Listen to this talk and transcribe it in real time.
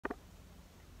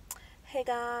Hey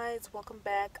guys, welcome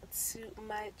back to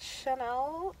my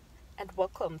channel and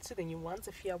welcome to the new ones.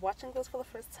 If you are watching this for the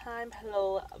first time,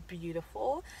 hello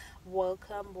beautiful,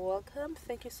 welcome.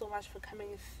 Thank you so much for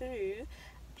coming through.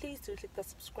 Please do click the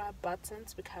subscribe button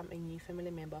to become a new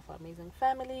family member of our amazing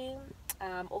family.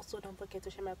 Also, don't forget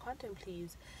to share my content.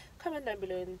 Please comment down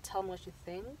below and tell me what you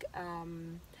think.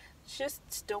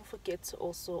 Just don't forget to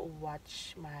also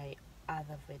watch my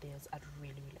other videos. I'd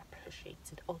really appreciate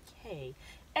it. Okay,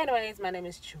 anyways, my name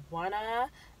is Joanna,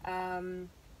 and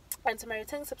to my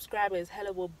returning subscribers,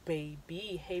 hello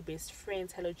baby, hey best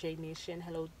friends, hello J Nation,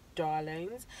 hello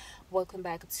darlings, welcome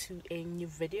back to a new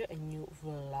video, a new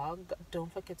vlog.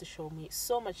 Don't forget to show me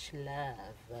so much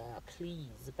love,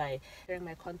 please, by sharing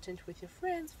my content with your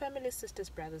friends, family, sisters,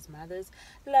 brothers, mothers,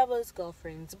 lovers,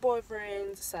 girlfriends,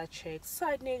 boyfriends, side chicks,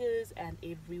 side niggas, and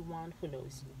everyone who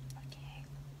knows you. Okay.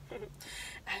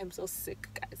 I'm so sick,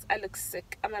 guys. I look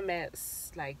sick. I'm a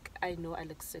mess. Like, I know I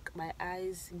look sick. My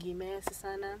eyes,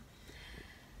 sana.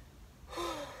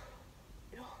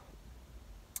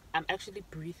 I'm actually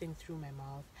breathing through my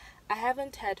mouth. I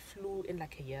haven't had flu in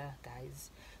like a year,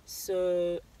 guys.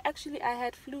 So actually I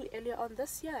had flu earlier on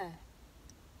this year,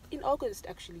 in August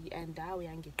actually, and I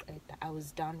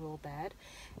was down real bad.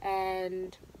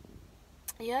 And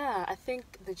yeah, I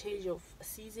think the change of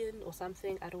season or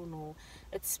something, I don't know.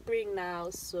 It's spring now,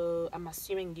 so I'm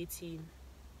assuming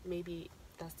maybe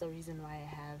that's the reason why I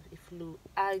have a flu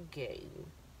again.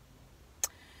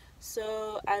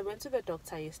 So I went to the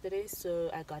doctor yesterday, so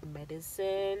I got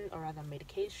medicine, or rather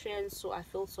medication, so I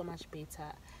feel so much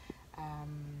better.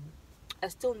 I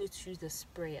still need to use the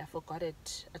spray. I forgot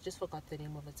it. I just forgot the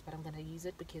name of it, but I'm gonna use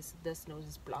it because this nose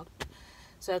is blocked,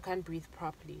 so I can't breathe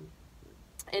properly.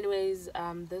 Anyways,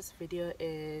 this video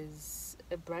is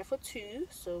a braai for two,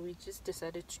 so we just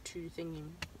decided to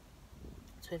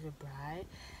have a braai.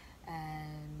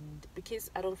 And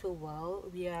because I don't feel well,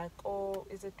 we are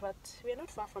we're not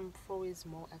far from 4 ways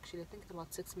more, actually. I think it's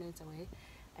about 6 minutes away.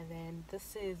 And then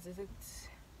this is it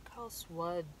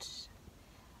Carlswood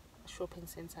shopping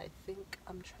center? I think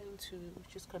I'm trying to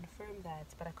just confirm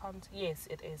that, but I can't. Yes,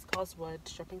 it is Carlswood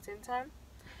shopping center.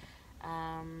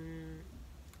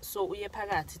 So we are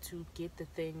pagati to get the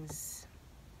things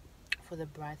for the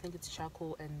braai. I think it's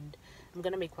charcoal, and I'm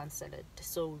gonna make one salad.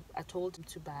 So I told him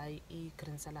to buy a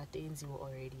green salad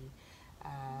already,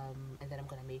 and then I'm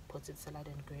gonna make potted salad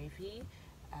and gravy,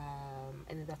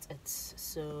 and then that's it.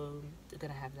 So we're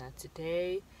gonna have that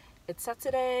today. It's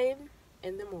Saturday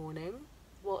in the morning.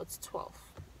 Well, it's 12.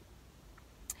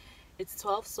 It's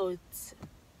 12, so it's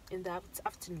in the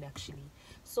afternoon actually.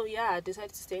 So yeah, I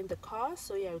decided to stay in the car.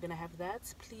 So yeah, we're gonna have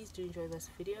that. Please do enjoy this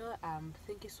video.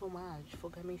 Thank you so much for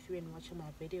coming through and watching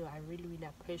my video. I really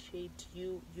appreciate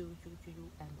you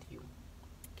and you.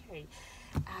 Okay,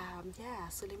 yeah,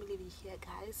 so let me leave you here,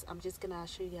 guys. I'm just gonna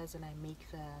show you guys when I make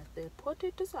the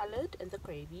potato salad and the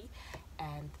gravy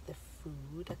and the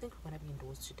food. I think we're gonna be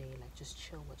indoors today, like just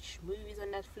chill, watch movies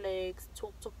on Netflix,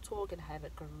 talk, and have a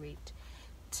great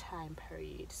time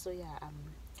period. So yeah,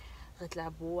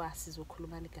 guys.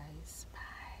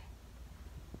 Bye.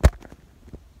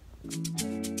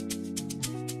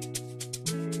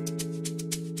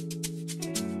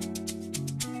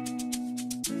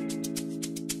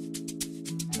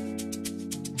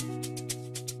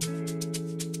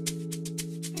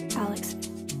 Alex,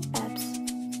 Abs,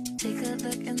 take a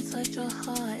look inside your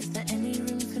heart. Is there any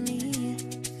room for me?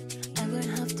 I won't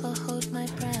have to hold my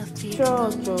breath.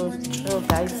 Sure,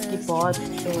 guys, keep bored.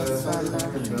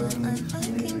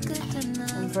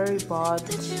 I'm very bored.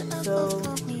 So,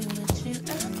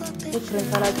 which green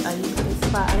salad I use?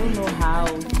 I don't know how,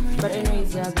 but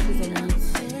anyways, yeah, because I need.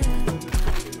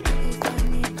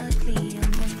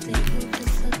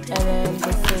 And then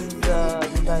this is the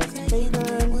diced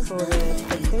bacon for the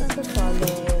potato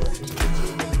salad.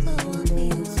 And then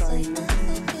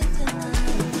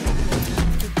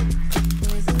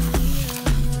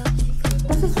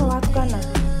this is for what Ghana?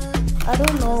 I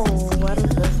don't know what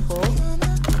is this for,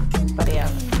 but yeah,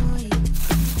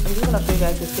 I'm just gonna show you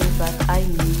guys the things that I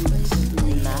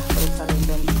need now for the salad.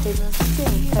 Then chicken,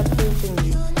 pepper,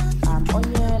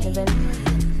 onion, and then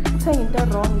taking the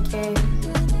wrong care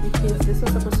because this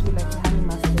was supposed to be like honey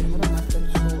mustard, not a mustard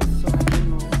sauce. So I don't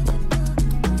know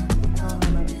how I'm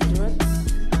gonna do it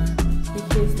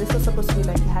because this was supposed to be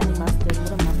like honey mustard,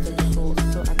 not a mustard sauce.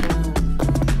 So I don't know.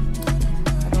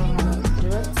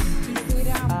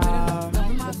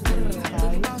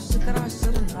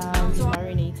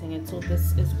 Marinating it. So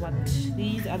this is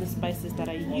these are the spices that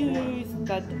I use,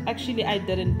 that actually I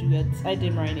didn't do it, I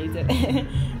did marinate it.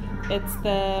 It's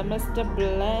the Mr.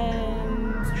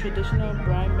 Blend's traditional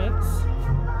braai mix,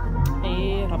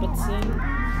 a Barberton.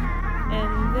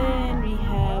 And then we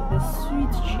have the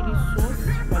sweet chili sauce,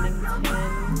 Wellington.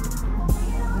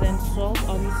 Then salt,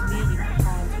 obviously you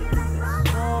can't forget the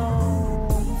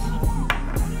salt.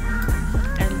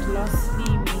 And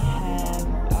lastly we have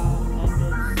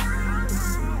Nando's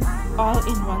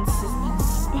all-in-one sizzling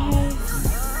spice.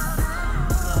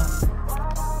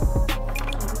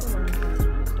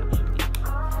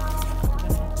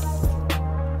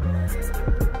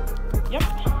 Yep.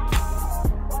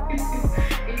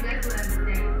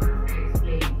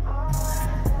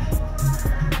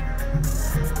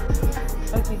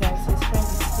 Okay guys, his friend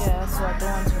is here, so I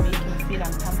don't want to make him feel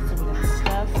uncomfortable and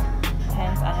stuff.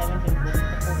 Hence, I haven't been doing the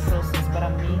whole process, but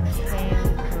I'm making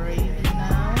gravy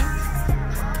now.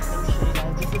 Let me show you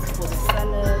guys. This is for the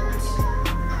salad.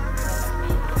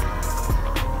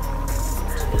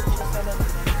 Potato salad.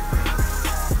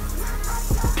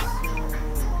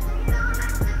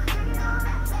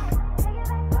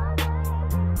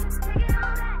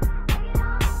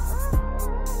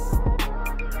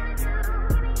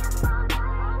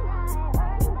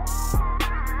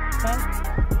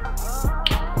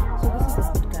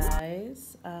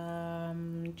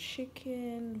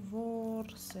 Chicken,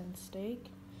 wors, and steak.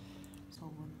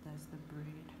 So that's the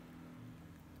bread.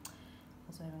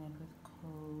 Also having it with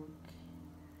Coke.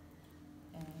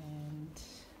 And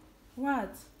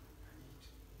what?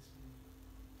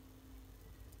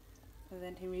 And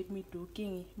then he made me do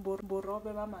king.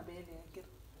 Borobe ba mabele.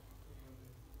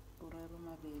 Borobe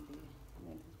mabele. And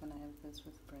then he's gonna have this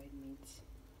with bread meat.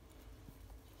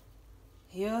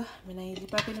 Here,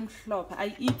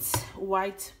 I eat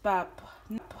white pap.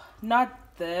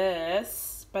 Not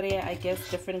this, but yeah, I guess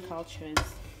different cultures.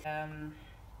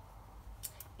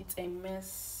 It's a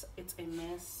mess. It's a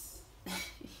mess.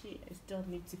 I still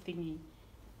need to thingy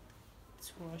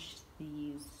to wash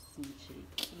these. It's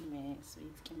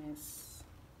a mess.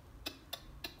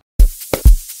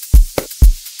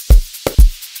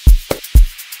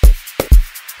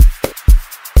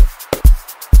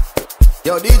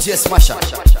 Yo, DJ Smasher.